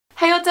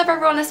Hey, what's up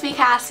everyone, it's me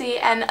Cassie,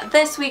 and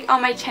this week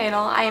on my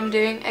channel I am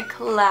doing a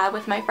collab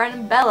with my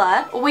friend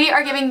Bella. We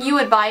are giving you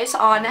advice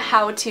on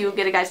how to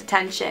get a guy's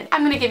attention.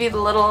 I'm gonna give you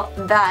the little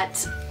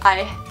that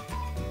I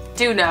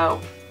do know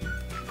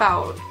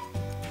about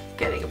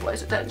getting a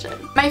boy's attention.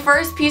 My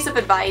first piece of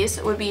advice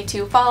would be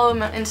to follow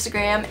him on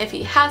Instagram if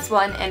he has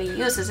one and he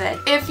uses it.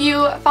 If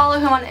you follow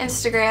him on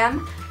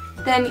Instagram,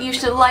 then you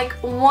should like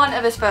one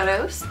of his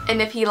photos,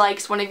 and if he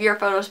likes one of your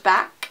photos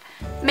back,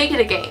 make it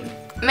a game.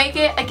 Make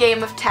it a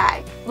game of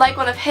tag. Like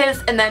one of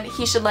his and then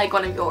he should like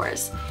one of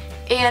yours.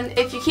 And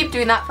if you keep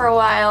doing that for a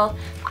while,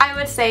 I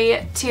would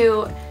say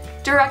to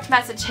direct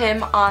message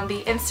him on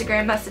the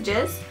Instagram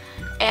messages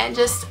and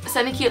just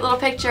send a cute little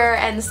picture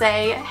and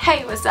say,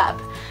 hey, what's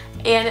up?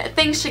 And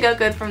things should go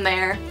good from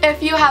there.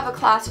 If you have a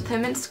class with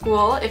him in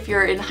school, if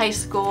you're in high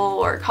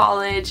school or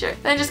college,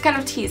 then just kind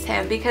of tease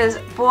him, because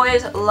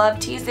boys love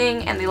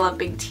teasing and they love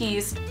being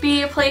teased.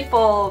 Be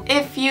playful.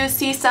 If you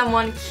see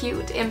someone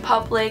cute in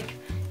public,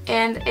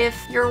 and if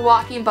you're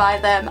walking by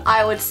them,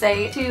 I would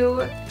say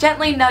to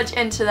gently nudge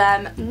into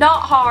them.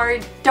 Not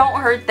hard, don't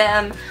hurt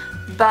them,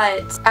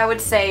 but I would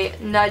say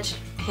nudge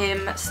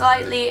him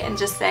slightly and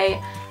just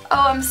say,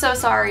 oh, I'm so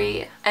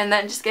sorry, and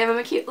then just give him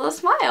a cute little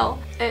smile.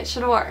 It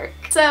should work.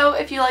 So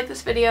if you like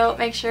this video,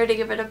 make sure to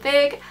give it a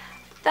big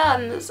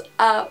thumbs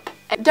up.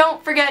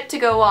 Don't forget to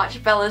go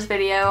watch Bella's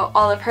video.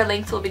 All of her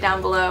links will be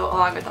down below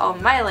along with all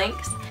my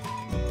links.